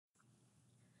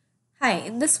Hi,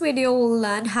 in this video we'll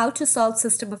learn how to solve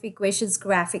system of equations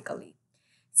graphically.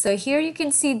 So here you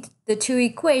can see the two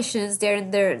equations. They're in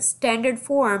their standard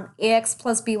form. Ax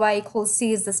plus by equals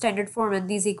c is the standard form, and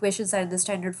these equations are in the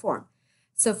standard form.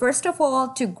 So first of all,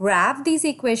 to graph these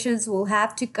equations, we'll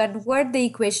have to convert the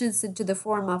equations into the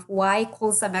form of y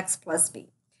equals mx plus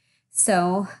b.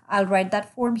 So I'll write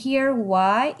that form here,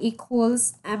 y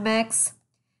equals mx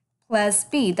plus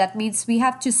b. That means we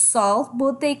have to solve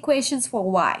both the equations for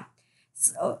y.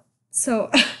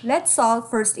 So let's solve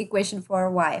first equation for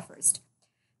y first.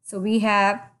 So we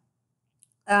have,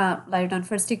 write down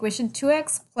first equation,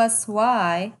 2x plus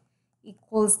y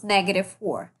equals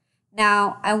 -4.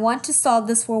 Now I want to solve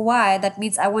this for y. That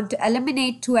means I want to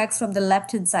eliminate 2x from the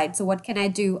left hand side. So what can I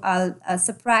do? I'll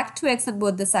subtract 2x on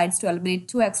both the sides to eliminate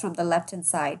 2x from the left hand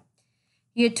side.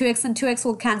 Here 2x and 2x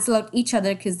will cancel out each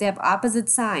other because they have opposite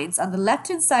signs. On the left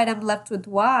hand side, I'm left with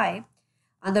y.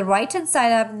 On the right hand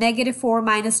side, I have -4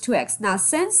 minus 2x. Now,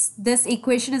 since this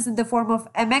equation is in the form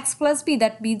of mx plus b,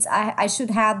 that means I should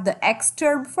have the x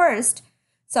term first.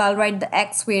 So I'll write the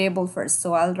x variable first.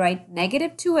 So I'll write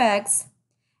 -2x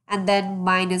and then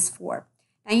 -4.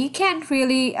 Now, you can't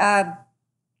really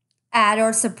add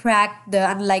or subtract the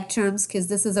unlike terms because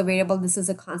this is a variable, this is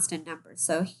a constant number.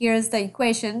 So here's the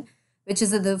equation, which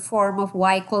is in the form of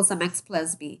y equals mx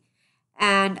plus b.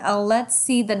 And let's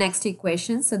see the next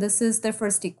equation. So this is the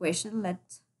first equation. The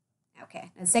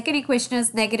second equation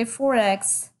is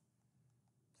 -4x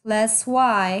plus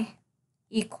y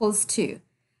equals 2.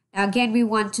 Now again, we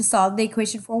want to solve the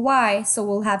equation for y. So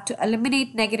we'll have to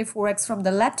eliminate -4x from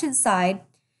the left hand side.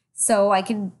 So I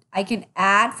can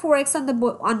add 4x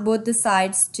on both the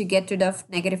sides to get rid of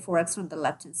 -4x from the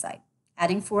left hand side.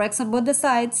 Adding 4x on both the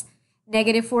sides,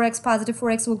 -4x,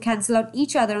 +4x will cancel out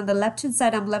each other. On the left hand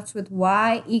side, I'm left with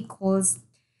y equals.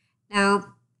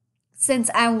 Now, since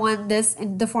I want this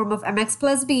in the form of mx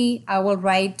plus b, I will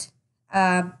write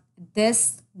the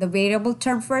variable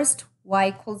term first, y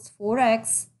equals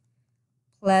 4x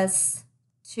plus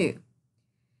 2.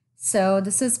 So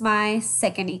this is my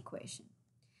second equation.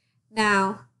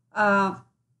 Now,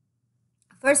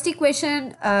 first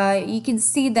equation, you can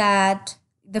see that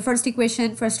the first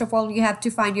equation, first of all, you have to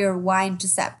find your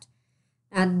y-intercept.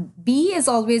 And b is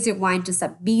always your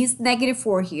y-intercept. b is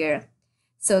 -4 here.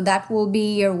 So that will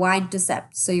be your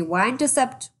y-intercept. So your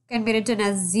y-intercept can be written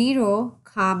as 0,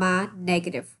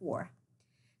 -4.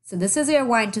 So this is your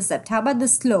y-intercept. How about the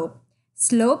slope?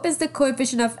 Slope is the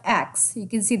coefficient of x. You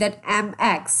can see that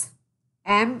mx.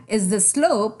 M is the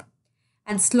slope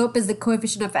and slope is the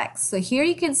coefficient of x. So here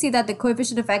you can see that the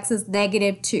coefficient of x is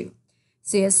 -2.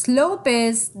 So your slope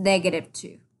is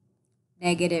 -2.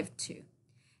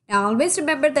 Now always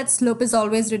remember that slope is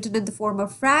always written in the form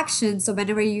of fraction. So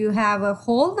whenever you have a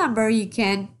whole number, you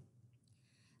can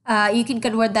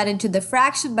convert that into the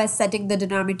fraction by setting the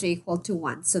denominator equal to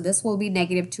 1. So this will be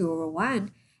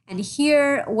 -2/1. And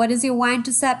here, what is your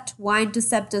y-intercept?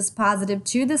 Y-intercept is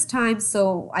 +2 this time.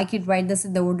 So I can write this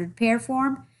in the ordered pair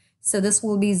form. So this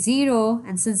will be 0.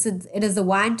 And since it is the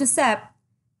y-intercept,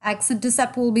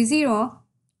 x-intercept will be 0,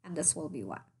 and this will be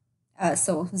 1.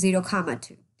 So 0,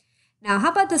 2. Now, how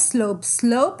about the slope?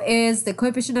 Slope is the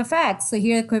coefficient of x. So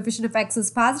here, the coefficient of x is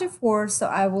 +4. So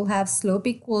I will have slope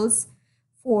equals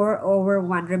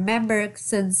 4/1. Remember,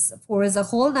 since 4 is a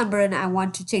whole number and I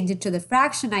want to change it to the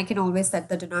fraction, I can always set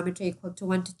the denominator equal to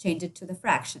 1 to change it to the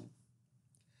fraction.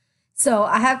 So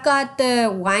I have got the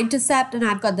y-intercept and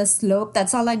I've got the slope.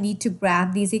 That's all I need to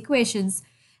graph these equations.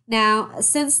 Now,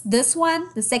 since this one,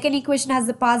 the second equation has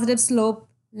the positive slope,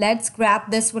 let's graph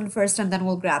this one first and then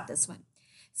we'll graph this one.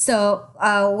 So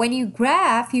when you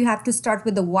graph, you have to start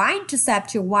with the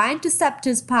y-intercept. Your y-intercept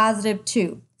is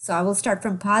 +2. So I will start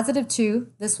from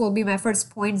 +2. This will be my first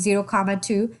point, 0,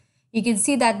 2. You can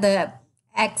see that the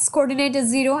x coordinate is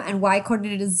 0 and y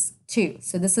coordinate is 2.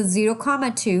 So this is 0,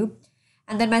 2.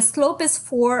 And then my slope is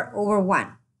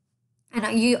 4/1. And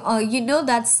you know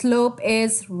that slope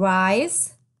is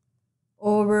rise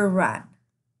over run.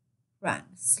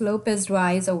 Slope is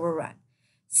rise over run.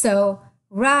 So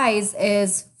rise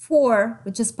is 4,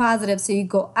 which is positive. So you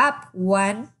go up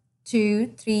 1, 2,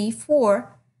 3,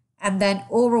 4, and then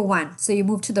over 1. So you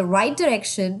move to the right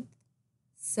direction.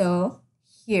 So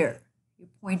here, your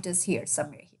point is here,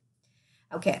 somewhere here.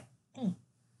 Okay.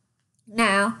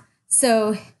 Now,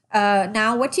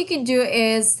 now what you can do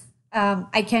is,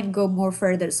 I can go more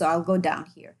further. So I'll go down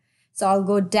here. So I'll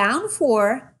go down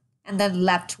 4 and then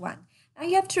left 1. Now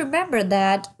you have to remember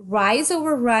that rise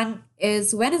over run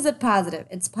is, when is it positive?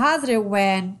 It's positive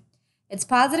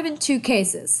in two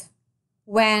cases.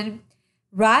 When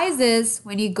rise is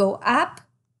when you go up,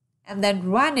 and then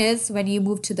run is when you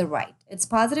move to the right. It's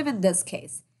positive in this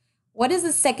case. What is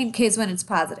the second case when it's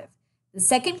positive? The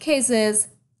second case is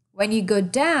when you go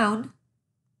down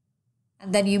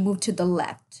and then you move to the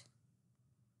left.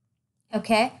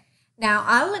 Okay? Now,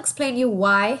 I'll explain you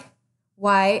why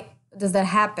does that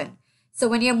happen. So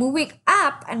when you're moving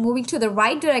up and moving to the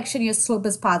right direction, your slope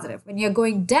is positive. When you're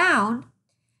going down,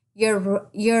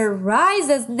 your rise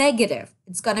is negative.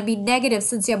 It's going to be negative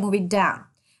since you're moving down.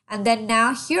 And then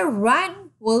now here run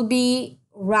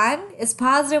is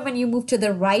positive when you move to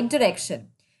the right direction.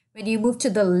 When you move to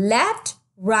the left,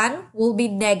 run will be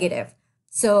negative.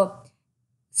 So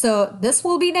this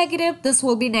will be negative, this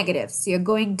will be negative. So you're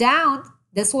going down,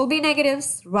 this will be negative,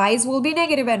 rise will be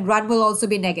negative, and run will also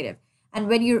be negative. And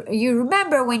when you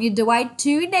remember, when you divide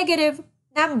two negative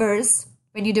numbers,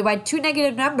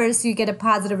 you get a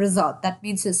positive result. That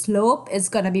means your slope is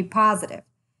going to be positive.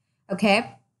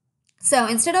 Okay? So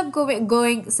instead of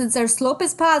going, since our slope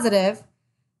is positive,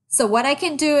 so what I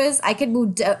can do is I can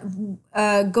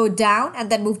go down and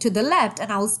then move to the left,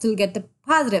 and I'll still get the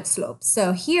positive slope.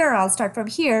 So here, I'll start from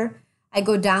here. I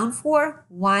go down 4,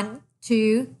 1,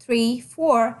 2, 3,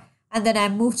 4, and then I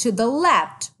move to the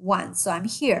left 1. So I'm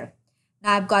here.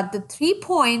 Now I've got the 3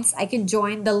 points. I can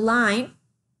join the line.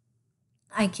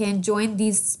 I can join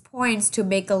these points to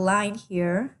make a line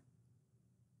here.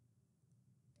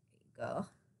 There you go.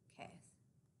 Okay.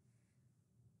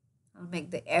 I'll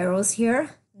make the arrows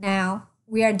here. Now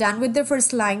we are done with the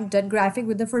first line, done graphic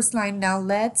with the first line. Now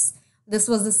this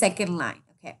was the second line.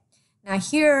 Okay. Now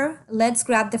here, let's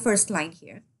grab the first line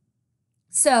here.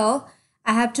 So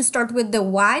I have to start with the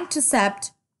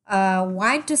y-intercept.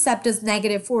 Y-intercept is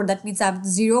 -4. That means I have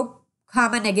 0,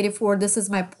 -4. This is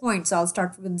my point. So I'll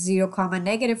start with 0,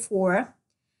 -4.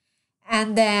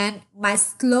 And then my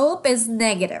slope is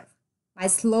negative.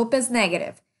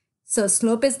 So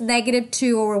slope is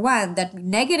 -2/1. That means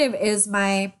negative is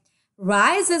my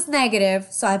rise is negative.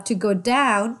 So I have to go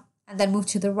down and then move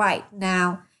to the right.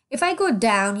 Now, if I go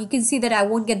down, you can see that I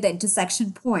won't get the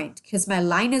intersection point because my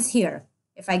line is here.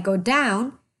 If I go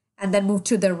down and then move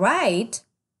to the right,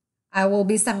 I will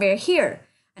be somewhere here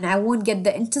and I won't get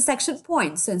the intersection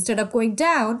point. So instead of going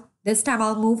down, this time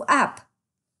I'll move up.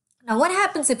 Now what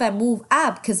happens if I move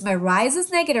up because my rise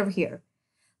is negative here?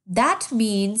 That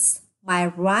means my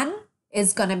run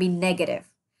is going to be negative.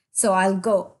 So I'll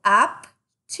go up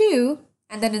 2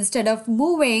 and then instead of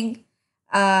moving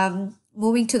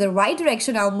to the right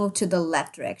direction, I'll move to the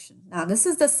left direction. Now this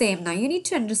is the same. Now you need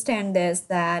to understand this,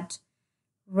 that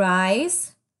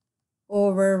rise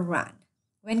over run.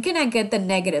 When can I get the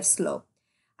negative slope?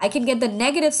 I can get the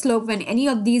negative slope when any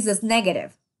of these is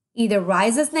negative. Either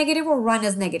rise is negative or run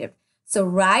is negative. So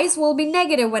rise will be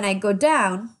negative when I go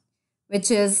down, which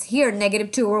is here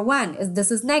 -2/1.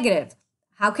 This is negative.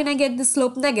 How can I get the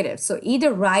slope negative? So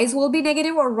either rise will be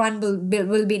negative or run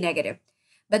will be negative.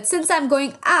 But since I'm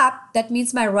going up, that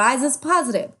means my rise is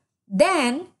positive.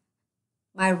 Then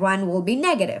my run will be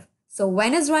negative. So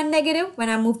when is run negative? When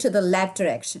I move to the left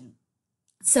direction.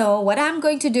 So what I'm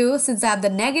going to do, since I have the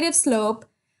negative slope,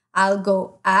 I'll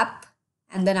go up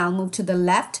and then I'll move to the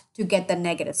left to get the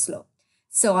negative slope.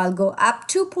 So I'll go up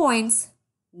 2 points,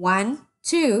 1,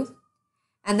 2,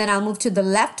 and then I'll move to the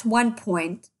left 1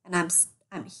 point, and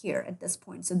I'm here at this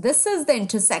point. So this is the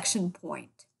intersection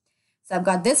point. So I've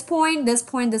got this point,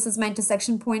 this is my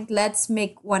intersection point. Let's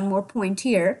make one more point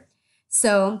here.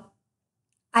 So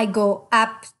I go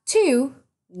up 2,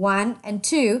 1, and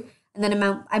 2, and then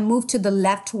I move to the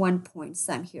left 1 point.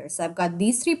 So I'm here. So I've got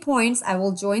these 3 points. I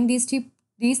will join these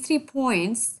 3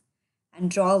 points and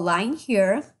draw a line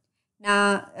here.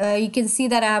 Now you can see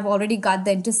that I have already got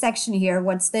the intersection here.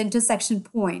 What's the intersection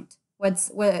point?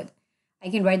 I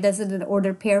can write this in an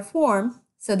ordered pair form.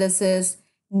 So this is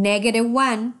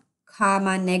 -1,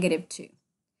 -2.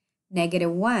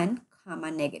 -1,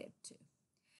 -2.